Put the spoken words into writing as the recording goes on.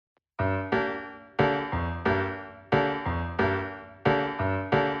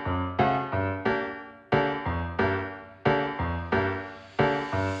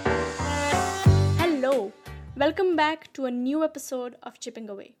Welcome back to a new episode of Chipping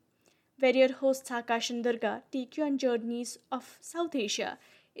Away, where your hosts Akash and Durga take you on journeys of South Asia,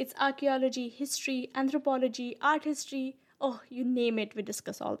 its archaeology, history, anthropology, art history, oh, you name it, we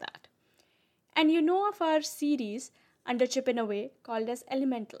discuss all that. And you know of our series under Chipping Away called as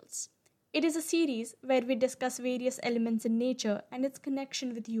Elementals. It is a series where we discuss various elements in nature and its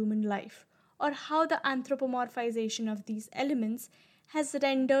connection with human life, or how the anthropomorphization of these elements has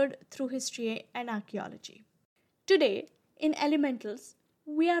rendered through history and archaeology. Today, in Elementals,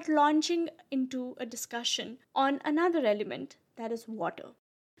 we are launching into a discussion on another element, that is water.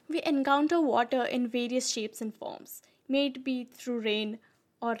 We encounter water in various shapes and forms, may it be through rain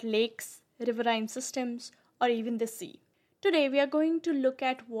or lakes, riverine systems, or even the sea. Today, we are going to look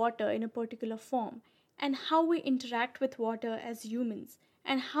at water in a particular form and how we interact with water as humans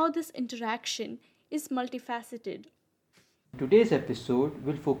and how this interaction is multifaceted. Today's episode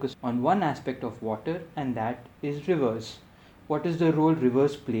will focus on one aspect of water, and that is rivers. What is the role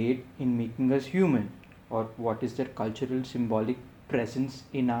rivers played in making us human? Or what is their cultural symbolic presence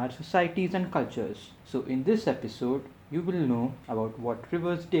in our societies and cultures? So, in this episode, you will know about what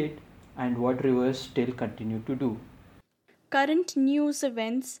rivers did and what rivers still continue to do. Current news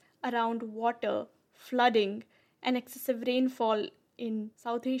events around water, flooding, and excessive rainfall in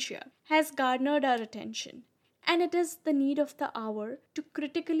South Asia has garnered our attention. And it is the need of the hour to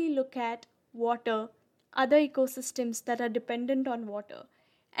critically look at water, other ecosystems that are dependent on water,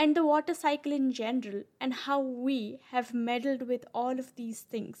 and the water cycle in general, and how we have meddled with all of these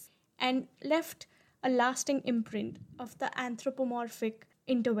things and left a lasting imprint of the anthropomorphic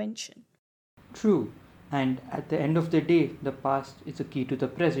intervention. True, and at the end of the day, the past is a key to the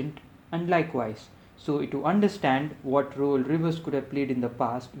present, and likewise. So, to understand what role rivers could have played in the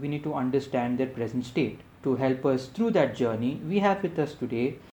past, we need to understand their present state. To help us through that journey, we have with us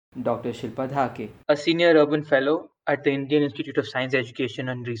today Dr. Shilpa Dhake, a senior urban fellow at the Indian Institute of Science Education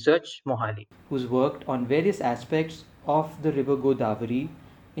and Research, Mohali, who's worked on various aspects of the river Godavari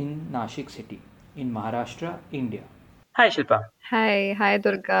in Nashik city, in Maharashtra, India. Hi Shilpa. Hi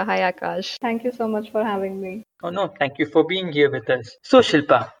Durga, hi Akash. Thank you so much for having me. Oh no, thank you for being here with us. So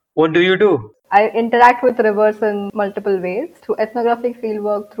Shilpa, what do you do? I interact with rivers in multiple ways through ethnographic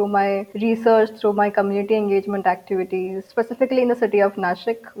fieldwork, through my research, through my community engagement activities, specifically in the city of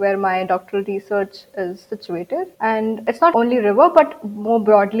Nashik, where my doctoral research is situated. And it's not only river, but more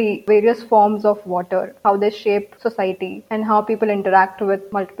broadly, various forms of water, how they shape society, and how people interact with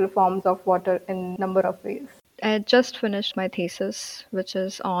multiple forms of water in number of ways. I just finished my thesis, which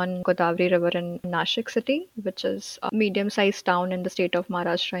is on Godavari River in Nashik city, which is a medium-sized town in the state of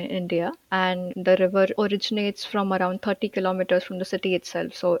Maharashtra in India. And the river originates from around 30 kilometers from the city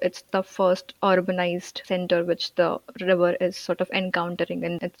itself. So it's the first urbanized center which the river is sort of encountering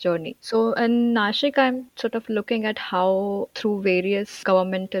in its journey. So in Nashik, I'm sort of looking at how through various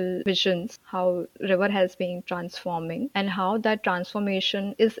governmental visions, how river has been transforming and how that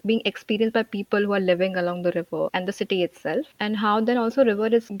transformation is being experienced by people who are living along the river and the city itself, and how then also river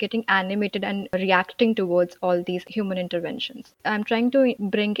is getting animated and reacting towards all these human interventions. I'm trying to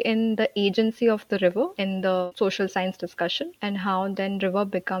bring in the agency of the river in the social science discussion, and how then river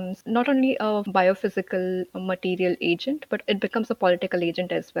becomes not only a biophysical material agent, but it becomes a political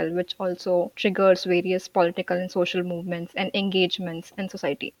agent as well, which also triggers various political and social movements and engagements in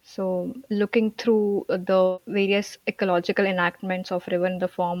society. So looking through the various ecological enactments of river in the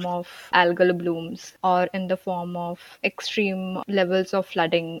form of algal blooms, or in the form of extreme levels of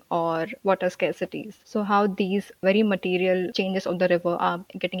flooding or water scarcities. So how these very material changes of the river are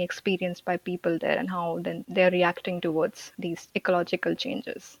getting experienced by people there, and how then they're reacting towards these ecological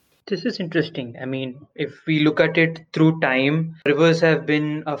changes. This is interesting. I mean, if we look at it through time, rivers have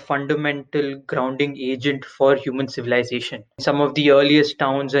been a fundamental grounding agent for human civilization. Some of the earliest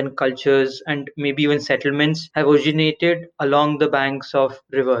towns and cultures, and maybe even settlements, have originated along the banks of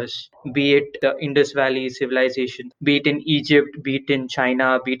rivers, be it the Indus Valley civilization, be it in Egypt, be it in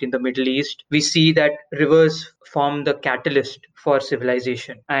China, be it in the Middle East. We see that rivers form the catalyst for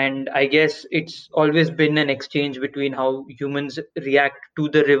civilization. And I guess it's always been an exchange between how humans react to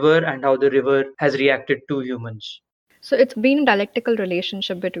the river and how the river has reacted to humans. So it's been a dialectical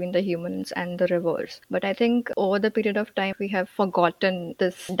relationship between the humans and the rivers. But I think over the period of time, we have forgotten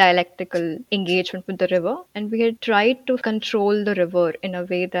this dialectical engagement with the river. And we had tried to control the river in a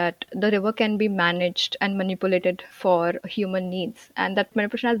way that the river can be managed and manipulated for human needs. And that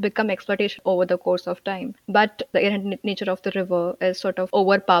manipulation has become exploitation over the course of time. But the inherent nature of the river is sort of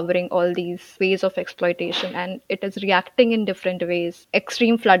overpowering all these ways of exploitation. And it is reacting in different ways.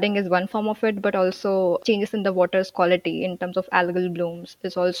 Extreme flooding is one form of it, but also changes in the water's quality quality in terms of algal blooms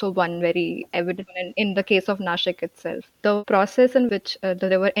is also one very evident one in the case of Nashik itself. The process in which the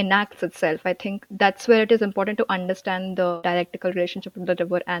river enacts itself, I think that's where it is important to understand the dialectical relationship of the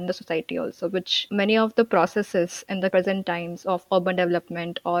river and the society also, which many of the processes in the present times of urban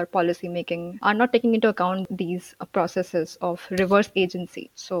development or policy making are not taking into account these processes of reverse agency.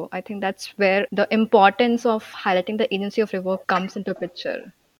 So I think that's where the importance of highlighting the agency of river comes into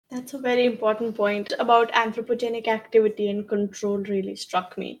picture. That's a very important point about anthropogenic activity and control really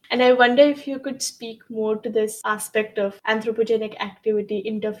struck me. And I wonder if you could speak more to this aspect of anthropogenic activity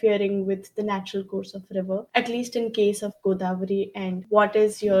interfering with the natural course of river, at least in case of Godavari, and what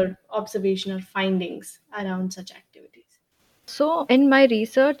is your observation or findings around such activities? So, in my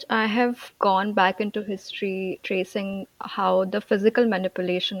research, I have gone back into history, tracing how the physical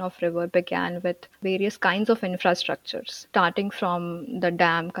manipulation of river began with various kinds of infrastructures, starting from the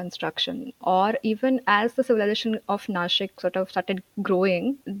dam construction, or even as the civilization of Nashik sort of started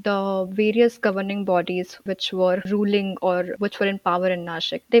growing, the various governing bodies which were ruling or which were in power in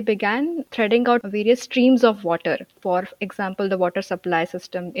Nashik, they began threading out various streams of water. For example, the water supply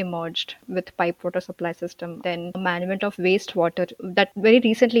system emerged with pipe water supply system, then management of wastewater that very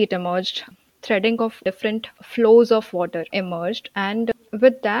recently it emerged, threading of different flows of water emerged, and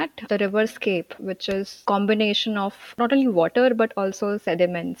with that the riverscape, which is combination of not only water but also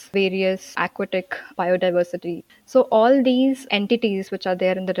sediments, various aquatic biodiversity. So all these entities which are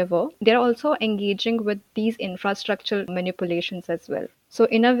there in the river, they're also engaging with these infrastructural manipulations as well. So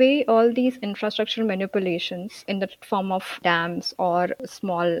in a way, all these infrastructural manipulations in the form of dams or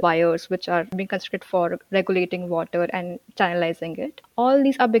small wires which are being constructed for regulating water and channelizing it, all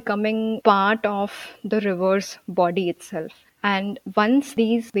these are becoming part of the river's body itself. And once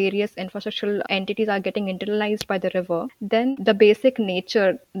these various infrastructural entities are getting internalized by the river, then the basic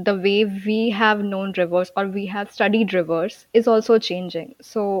nature, the way we have known rivers or we have studied rivers is also changing.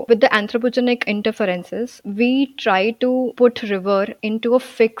 So with the anthropogenic interferences, we try to put river into a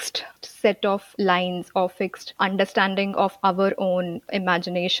fixed set of lines or fixed understanding of our own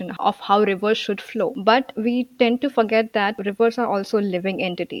imagination of how rivers should flow. But we tend to forget that rivers are also living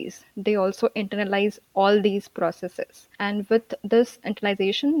entities. They also internalize all these processes. And with this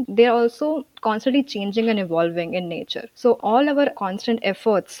internalization, they are also constantly changing and evolving in nature. So all our constant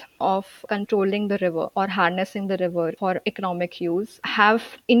efforts of controlling the river or harnessing the river for economic use have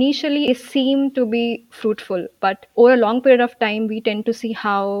initially seemed to be fruitful, but over a long period of time, we tend to see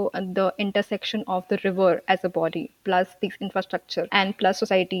how the intersection of the river as a body plus these infrastructure and plus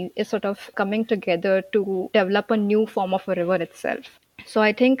society is sort of coming together to develop a new form of a river itself. So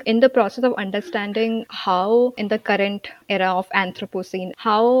I think in the process of understanding how in the current era of Anthropocene,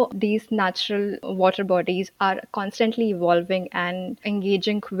 how these natural water bodies are constantly evolving and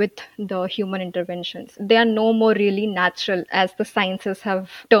engaging with the human interventions. They are no more really natural as the sciences have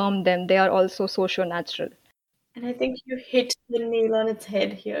termed them. They are also socio-natural. And I think you hit the nail on its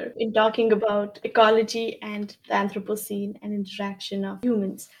head here in talking about ecology and the Anthropocene and interaction of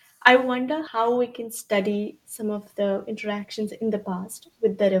humans. I wonder how we can study some of the interactions in the past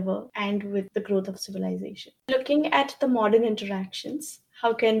with the river and with the growth of civilization. Looking at the modern interactions,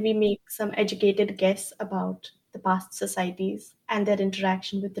 how can we make some educated guess about the past societies and their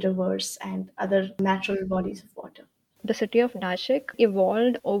interaction with rivers and other natural bodies of water? The city of Nashik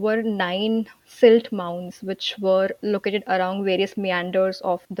evolved over 9 silt mounds, which were located around various meanders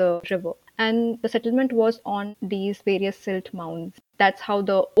of the river. And the settlement was on these various silt mounds. That's how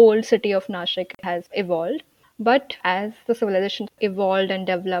the old city of Nashik has evolved. But as the civilization evolved and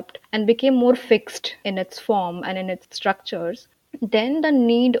developed and became more fixed in its form and in its structures, then the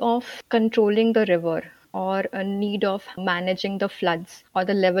need of controlling the river or a need of managing the floods or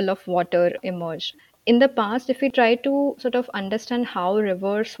the level of water emerged. In the past, if we try to sort of understand how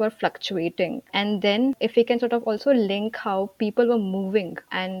rivers were fluctuating, and then if we can sort of also link how people were moving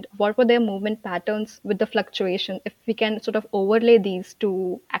and what were their movement patterns with the fluctuation, if we can sort of overlay these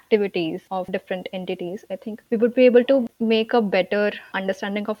two activities of different entities, I think we would be able to make a better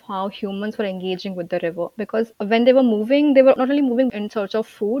understanding of how humans were engaging with the river. Because when they were moving, they were not only moving in search of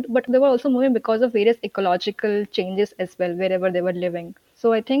food, but they were also moving because of various ecological changes as well, wherever they were living.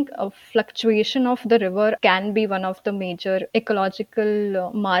 So I think a fluctuation of the river can be one of the major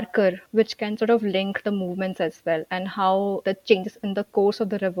ecological marker which can sort of link the movements as well, and how the changes in the course of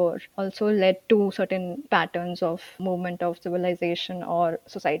the river also led to certain patterns of movement of civilization or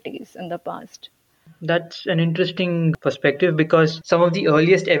societies in the past. That's an interesting perspective because some of the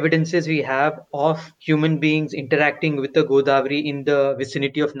earliest evidences we have of human beings interacting with the Godavari in the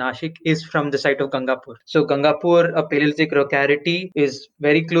vicinity of Nashik is from the site of Gangapur. So Gangapur, a Paleolithic locality, is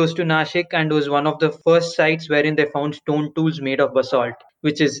very close to Nashik and was one of the first sites wherein they found stone tools made of basalt,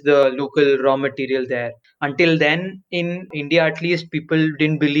 which is the local raw material there. Until then, in India at least, people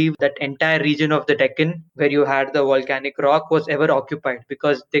didn't believe that entire region of the Deccan, where you had the volcanic rock, was ever occupied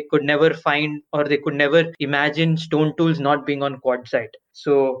because they could never find or they could never imagine stone tools not being on quartzite.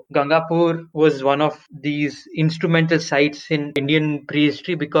 So Gangapur was one of these instrumental sites in Indian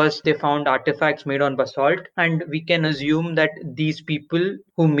prehistory because they found artifacts made on basalt, and we can assume that these people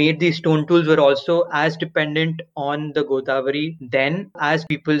who made these stone tools were also as dependent on the Godavari then as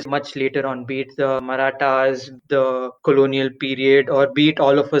people much later on, be it the Marathas, the colonial period, or be it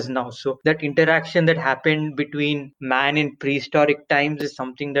all of us now. So that interaction that happened between man in prehistoric times is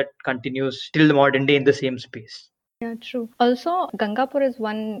something that continues till the modern day in the same space. Yeah, true. Also, Gangapur is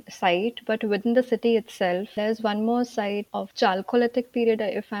one site, but within the city itself, there's one more site of Chalcolithic period,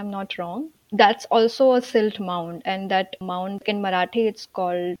 if I'm not wrong. That's also a silt mound, and that mound in Marathi it's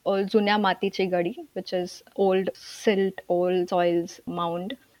called Old Junya Matichi Gadi, which is old silt, old soils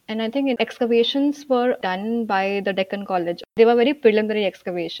mound. And I think excavations were done by the Deccan College. They were very preliminary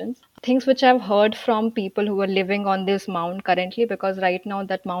excavations. Things which I've heard from people who are living on this mound currently, because right now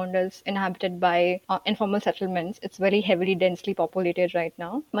that mound is inhabited by informal settlements. It's very heavily, densely populated right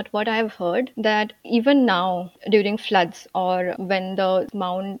now. But what I've heard that even now during floods or when the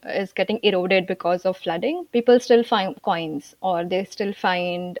mound is getting eroded because of flooding, people still find coins or they still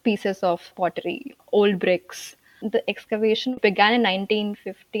find pieces of pottery, old bricks. The excavation began in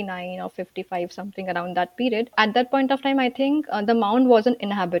 1959 or 55, something around that period. At that point of time, I think the mound wasn't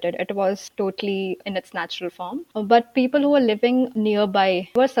inhabited. It was totally in its natural form. But people who were living nearby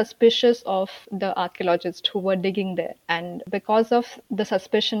were suspicious of the archaeologists who were digging there. And because of the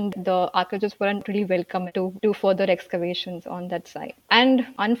suspicion, the archaeologists weren't really welcome to do further excavations on that site. And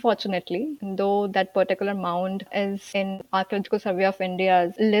unfortunately, though that particular mound is in Archaeological Survey of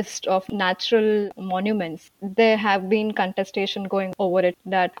India's list of natural monuments, there have been contestation going over it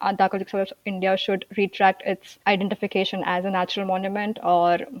that the Archaeological Survey of India should retract its identification as a natural monument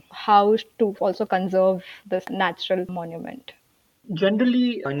or how to also conserve this natural monument.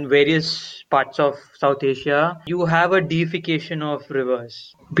 Generally, in various parts of South Asia, you have a deification of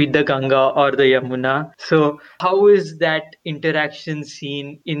rivers, be it the Ganga or the Yamuna. So, how is that interaction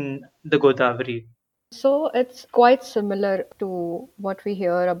seen in the Godavari? So it's quite similar to what we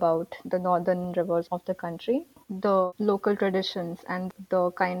hear about the northern rivers of the country. The local traditions and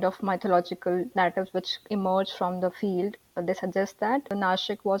the kind of mythological narratives which emerge from the field, they suggest that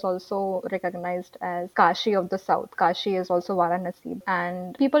Nashik was also recognized as Kashi of the south. Kashi is also Varanasi.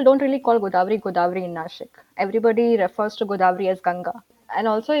 And people don't really call Godavari in Nashik. Everybody refers to Godavari as Ganga. And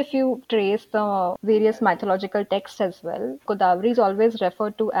also, if you trace the various mythological texts as well, Godavari is always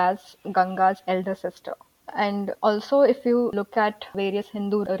referred to as Ganga's elder sister. And also, if you look at various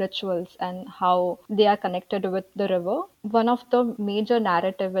Hindu rituals and how they are connected with the river, one of the major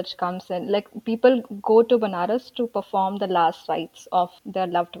narrative which comes in, like people go to Banaras to perform the last rites of their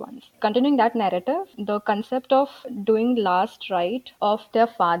loved ones. Continuing that narrative, the concept of doing last rite of their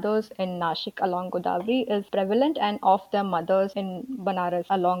fathers in Nashik along Godavari is prevalent and of their mothers in Banaras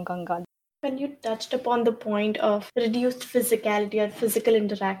along Ganga. When you touched upon the point of reduced physicality or physical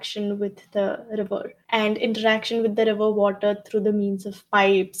interaction with the river and interaction with the river water through the means of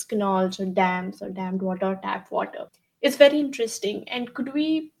pipes, canals, or dams, or dammed water, or tap water, it's very interesting. And could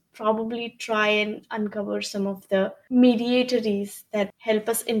we probably try and uncover some of the mediatories that help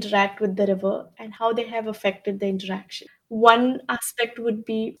us interact with the river and how they have affected the interaction? One aspect would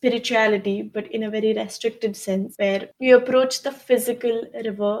be spirituality, but in a very restricted sense, where we approach the physical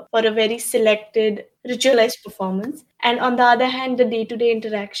river for a very selected, ritualized performance. And on the other hand, the day to day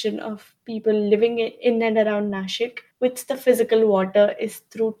interaction of people living in and around Nashik with the physical water is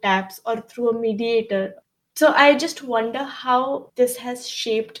through taps or through a mediator. So I just wonder how this has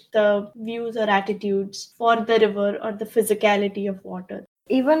shaped the views or attitudes for the river or the physicality of water.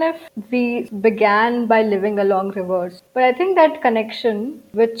 Even if we began by living along rivers, but I think that connection,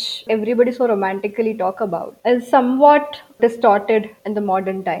 which everybody so romantically talk about, is somewhat distorted in the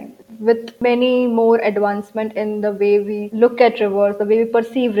modern time. With many more advancement in the way we look at rivers, the way we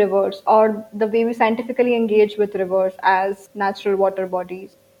perceive rivers, or the way we scientifically engage with rivers as natural water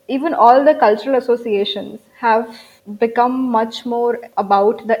bodies. Even all the cultural associations have become much more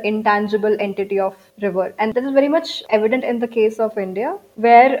about the intangible entity of river, and this is very much evident in the case of India,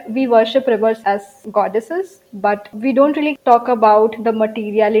 where we worship rivers as goddesses, but we don't really talk about the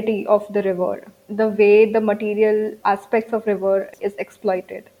materiality of the river. the way the material aspects of river is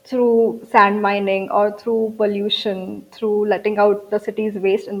exploited through sand mining or through pollution, through letting out the city's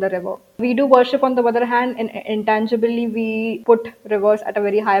waste in the river. We do worship on the other hand, and intangibly we put rivers at a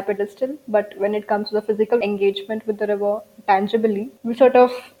very high pedestal, but when it comes to the physical engagement with the river tangibly, we sort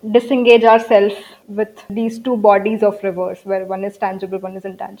of disengage ourselves with these two bodies of rivers where one is tangible, one is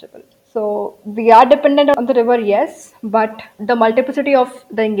intangible. So we are dependent on the river, yes, but the multiplicity of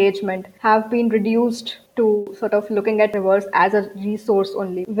the engagement have been reduced to sort of looking at rivers as a resource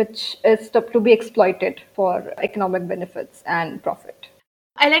only, which is to be exploited for economic benefits and profit.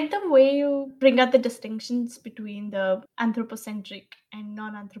 I like the way you bring out the distinctions between the anthropocentric and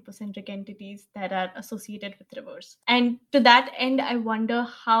non anthropocentric entities that are associated with rivers. And to that end, I wonder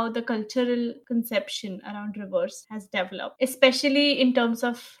how the cultural conception around rivers has developed, especially in terms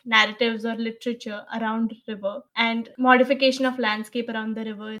of narratives or literature around river and modification of landscape around the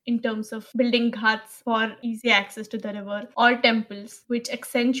river in terms of building ghats for easy access to the river or temples, which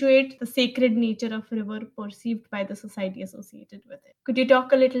accentuate the sacred nature of river perceived by the society associated with it. Could you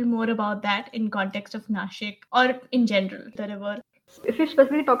talk a little more about that in context of Nashik or in general, the river? If you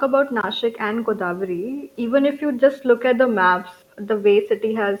specifically talk about Nashik and Godavari, even if you just look at the maps, the way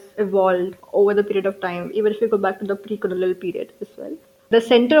city has evolved over the period of time, even if you go back to the pre-colonial period as well, the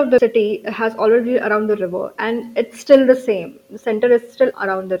center of the city has always been around the river, and it's still the same. The center is still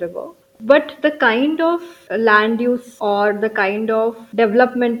around the river. But the kind of land use or the kind of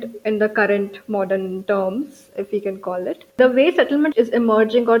development in the current modern terms, if we can call it, the way settlement is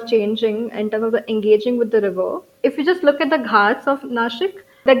emerging or changing in terms of the engaging with the river. If you just look at the ghats of Nashik,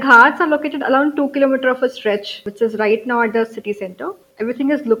 the ghats are located around 2 kilometers of a stretch, which is right now at the city center.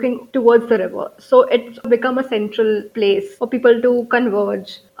 Everything is looking towards the river. So it's become a central place for people to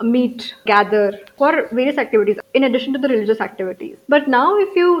converge, meet, gather for various activities in addition to the religious activities. But now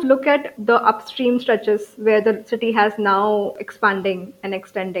if you look at the upstream stretches where the city has now expanding and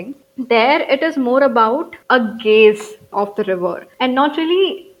extending, there it is more about a gaze of the river and not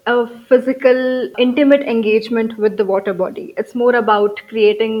really a physical, intimate engagement with the water body. It's more about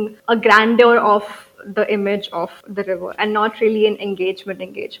creating a grandeur of the image of the river and not really an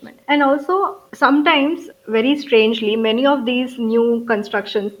engagement. And also sometimes, very strangely, many of these new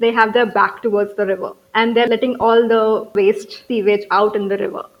constructions, they have their back towards the river and they're letting all the waste sewage out in the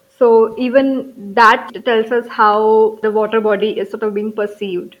river. So even that tells us how the water body is sort of being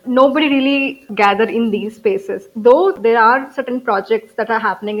perceived. Nobody really gather in these spaces. Though there are certain projects that are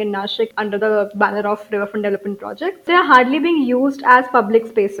happening in Nashik under the banner of Riverfront Development Project, they are hardly being used as public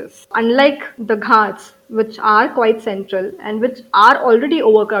spaces. Unlike the ghats, which are quite central and which are already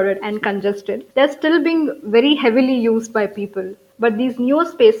overcrowded and congested, they're still being very heavily used by people. But these newer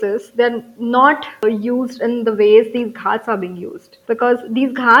spaces, they're not used in the ways these ghats are being used. Because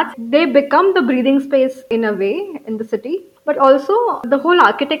these ghats, they become the breathing space in a way in the city. But also the whole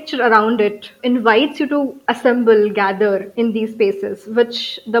architecture around it invites you to assemble, gather in these spaces,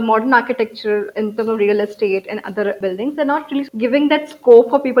 which the modern architecture in terms of real estate and other buildings, they're not really giving that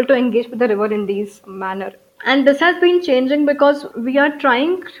scope for people to engage with the river in these manner. And this has been changing because we are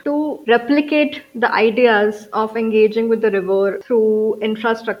trying to replicate the ideas of engaging with the river through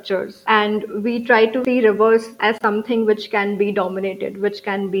infrastructures. And we try to see rivers as something which can be dominated, which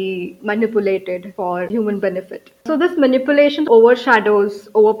can be manipulated for human benefit. So this manipulation overshadows,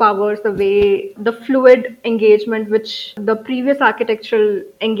 overpowers the way the fluid engagement which the previous architectural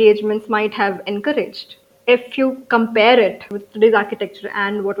engagements might have encouraged. If you compare it with today's architecture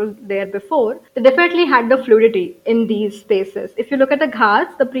and what was there before, they definitely had the fluidity in these spaces. If you look at the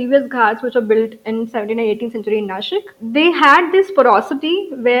ghats, the previous ghats which were built in 17th and 18th century in Nashik, they had this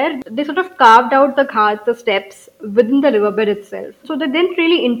porosity where they sort of carved out the ghats, the steps within the riverbed itself. So they didn't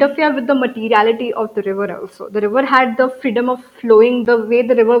really interfere with the materiality of the river also. The river had the freedom of flowing the way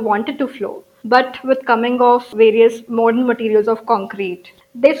the river wanted to flow. But with coming of various modern materials of concrete,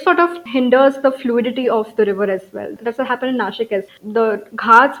 this sort of hinders the fluidity of the river as well. That's what happened in Nashik is the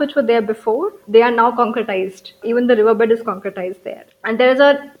ghats which were there before, they are now concretized. Even the riverbed is concretized there. And there is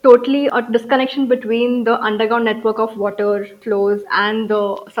a totally a disconnection between the underground network of water flows and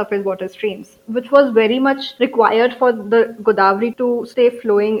the surface water streams, which was very much required for the Godavari to stay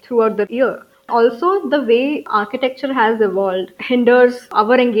flowing throughout the year. Also, the way architecture has evolved hinders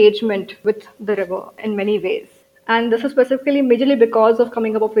our engagement with the river in many ways. And this is specifically majorly because of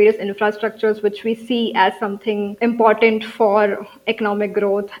coming up of various infrastructures which we see as something important for economic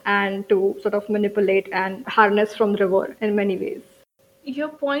growth and to sort of manipulate and harness from the river in many ways. Your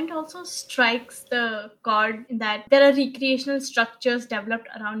point also strikes the chord in that there are recreational structures developed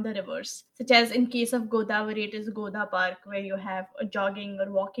around the rivers, such as in case of Godavari, it is Goda Park, where you have a jogging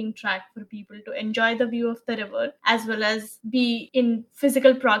or walking track for people to enjoy the view of the river as well as be in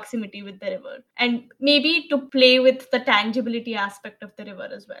physical proximity with the river and maybe to play with the tangibility aspect of the river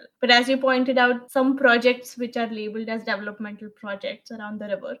as well. But as you pointed out, some projects which are labeled as developmental projects around the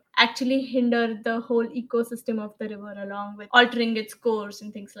river actually hinder the whole ecosystem of the river along with altering its course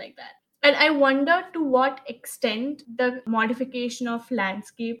and things like that. And I wonder to what extent the modification of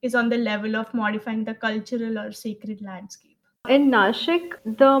landscape is on the level of modifying the cultural or sacred landscape. In Nashik,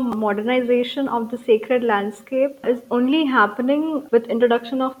 the modernization of the sacred landscape is only happening with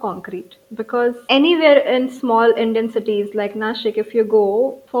introduction of concrete. Because anywhere in small Indian cities like Nashik, if you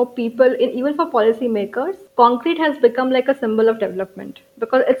go, for people, even for policymakers, concrete has become like a symbol of development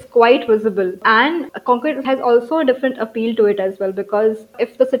because it's quite visible. And concrete has also a different appeal to it as well, because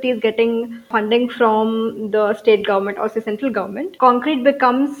if the city is getting funding from the state government or say central government, concrete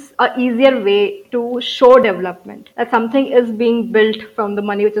becomes a easier way to show development that something is being built from the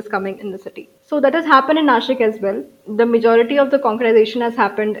money which is coming in the city. So that has happened in Nashik as well. The majority of the concretization has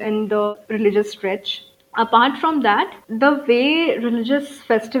happened in the religious stretch. Apart from that, the way religious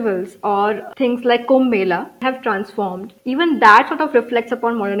festivals or things like Kumbh Mela have transformed, even that sort of reflects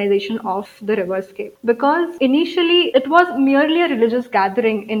upon modernization of the riverscape. Because initially it was merely a religious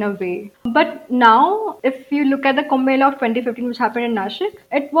gathering in a way. But now, if you look at the Kumbh Mela of 2015, which happened in Nashik,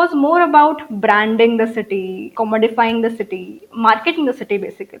 it was more about branding the city, commodifying the city, marketing the city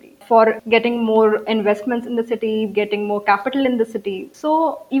basically, for getting more investments in the city, getting more capital in the city.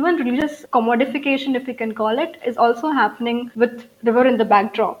 So even religious commodification, if we can call it, is also happening with river in the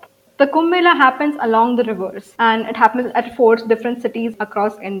backdrop. The Kumbh Mela happens along the rivers and it happens at 4 different cities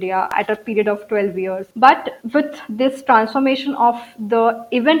across India at a period of 12 years. But with this transformation of the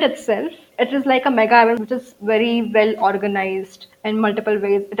event itself, it is like a mega event which is very well organized in multiple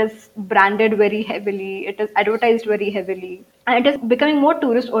ways. It is branded very heavily, it is advertised very heavily, and it is becoming more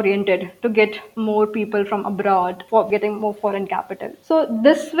tourist oriented to get more people from abroad for getting more foreign capital. So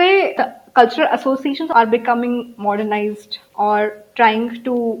this way the cultural associations are becoming modernized or trying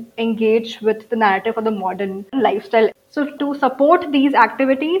to engage with the narrative of the modern lifestyle. So to support these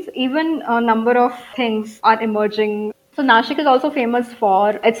activities, even a number of things are emerging. So Nashik is also famous for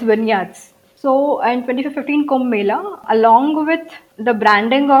its vineyards. So in 2015 Kumbh Mela, along with the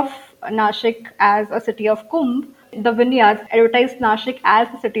branding of Nashik as a city of Kumbh, the vineyards advertised Nashik as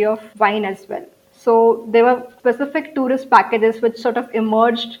a city of wine as well. So there were specific tourist packages which sort of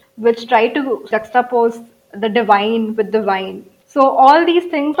emerged, which try to juxtapose the divine with the wine. So all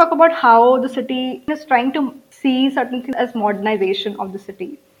these things talk about how the city is trying to see certain things as modernization of the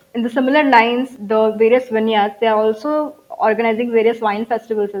city. In the similar lines, the various vineyards, they are also organizing various wine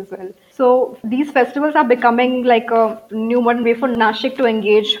festivals as well. So these festivals are becoming like a new modern way for Nashik to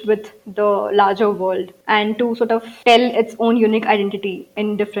engage with the larger world and to sort of tell its own unique identity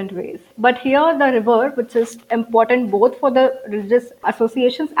in different ways. But here the river, which is important both for the religious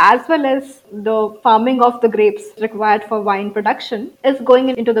associations as well as the farming of the grapes required for wine production, is going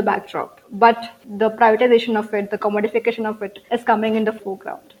into the backdrop. But the privatization of it, the commodification of it is coming in the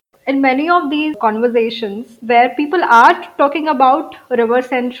foreground. In many of these conversations where people are talking about river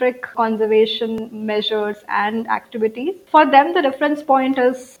centric conservation measures and activities, for them the reference point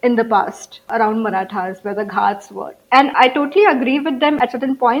is in the past around Marathas where the ghats were. And I totally agree with them at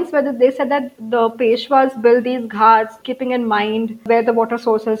certain points where they said that the Peshwas built these ghats keeping in mind where the water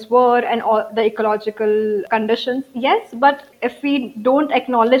sources were and all the ecological conditions. Yes, but if we don't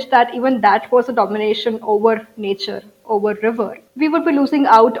acknowledge that even that was a domination over nature, over river, we would be losing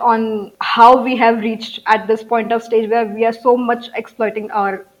out on how we have reached at this point of stage where we are so much exploiting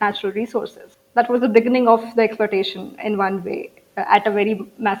our natural resources. That was the beginning of the exploitation in one way at a very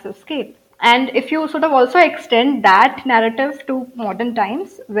massive scale. And if you sort of also extend that narrative to modern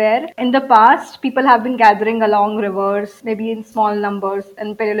times, where in the past people have been gathering along rivers, maybe in small numbers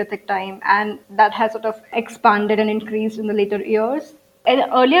in Paleolithic time, and that has sort of expanded and increased in the later years. In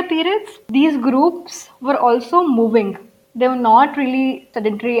earlier periods, these groups were also moving. They were not really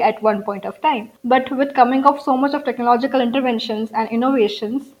sedentary at one point of time. But with coming of so much of technological interventions and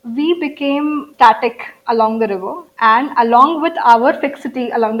innovations, we became static along the river. And along with our fixity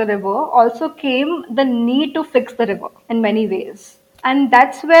along the river also came the need to fix the river in many ways. And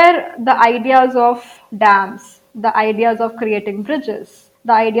that's where the ideas of dams, the ideas of creating bridges,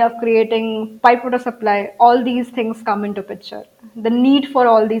 the idea of creating pipe water supply, all these things come into picture. The need for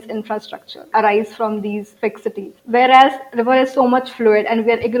all these infrastructure arise from these fixity. Whereas river is so much fluid and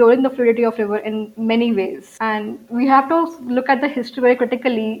we are ignoring the fluidity of river in many ways. And we have to look at the history very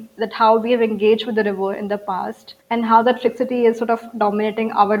critically, that how we have engaged with the river in the past and how that fixity is sort of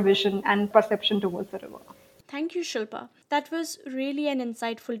dominating our vision and perception towards the river. Thank you, Shilpa. That was really an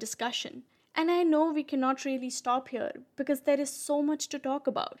insightful discussion. And I know we cannot really stop here because there is so much to talk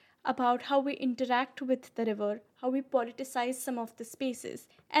about how we interact with the river, how we politicize some of the spaces,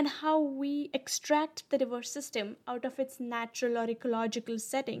 and how we extract the river system out of its natural or ecological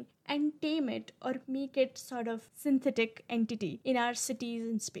setting and tame it or make it sort of synthetic entity in our cities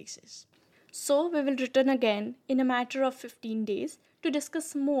and spaces. So, we will return again in a matter of 15 days to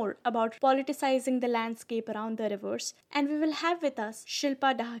discuss more about politicizing the landscape around the rivers, and we will have with us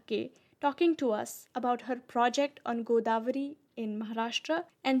Shilpa Dahake talking to us about her project on Godavari in Maharashtra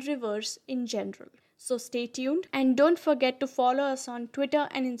and rivers in general. So, stay tuned and don't forget to follow us on Twitter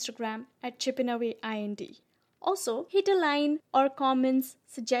and Instagram at ChippinAwayInd. Also, hit a line or comments,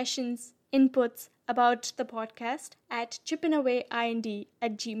 suggestions, inputs about the podcast at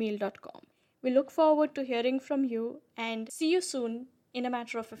chippinawayInd@gmail.com. We look forward to hearing from you and see you soon in a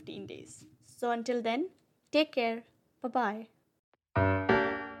matter of 15 days. So until then, take care. Bye bye.